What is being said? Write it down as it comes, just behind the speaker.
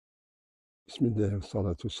بسم الله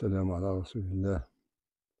والصلاة والسلام على رسول الله.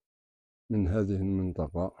 من هذه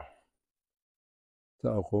المنطقة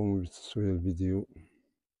سأقوم بتصوير فيديو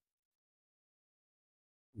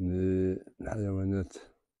للحيوانات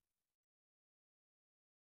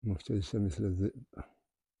المفترسة مثل الذئب،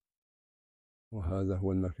 وهذا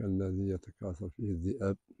هو المكان الذي يتكاثر فيه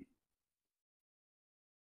الذئاب.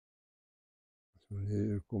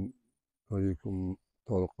 أريكم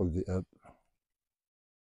طرق الذئاب،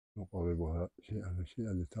 نقربها شيئا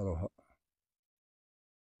فشيئا لتروها.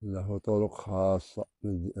 له طرق خاصة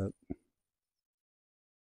للذئاب،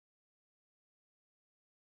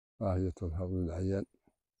 هي تظهر للعيان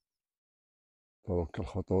طرق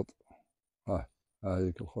كالخطوط.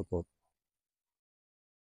 هذه كالخطوط،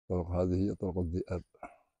 الطرق هذه هي طرق الذئاب.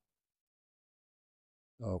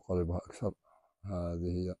 أقربها أكثر،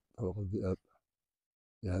 هذه هي طرق الذئاب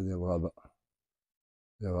في هذه الغابة،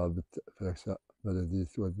 في غابة فركساء بلدية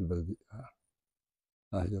وادي البلدي. ها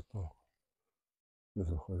هي الطرق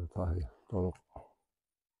مثل الخيوط، ها هي طرق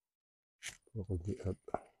الذئاب.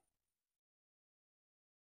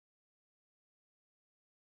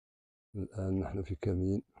 الآن نحن في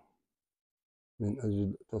كمين من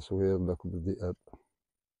أجل تصوير لكم الذئاب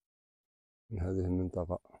من هذه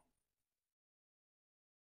المنطقة.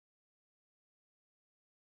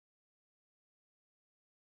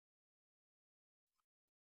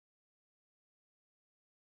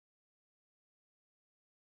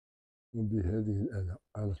 وبهذه الآلة،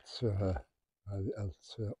 آلة التصوير، هذه آلة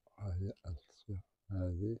التصوير، ها هي آلة التصوير،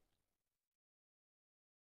 هذه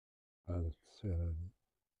آلة التصوير. هذه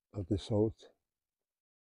تعطي صوت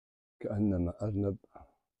كأنما أرنب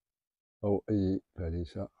أو أي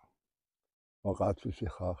فريسة وقعت في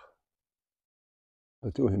الفخاخ،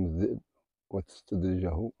 فتوهم الذئب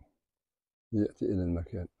وتستدرجه ليأتي إلى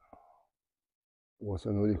المكان.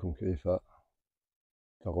 وسنريكم كيف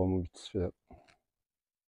تقوم بالتصفير.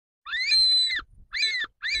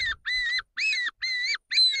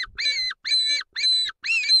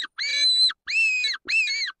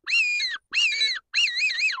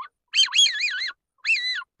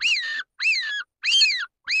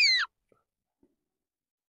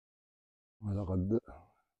 ولقد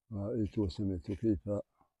رأيت وسمعت كيف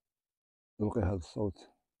تلقي هذا الصوت،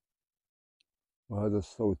 وهذا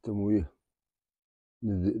الصوت تمويه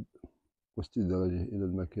للذئب واستدراجه إلى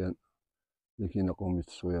المكان لكي نقوم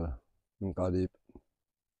بتصويره من قريب.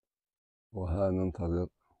 وها ننتظر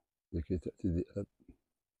لكي تأتي الذئاب.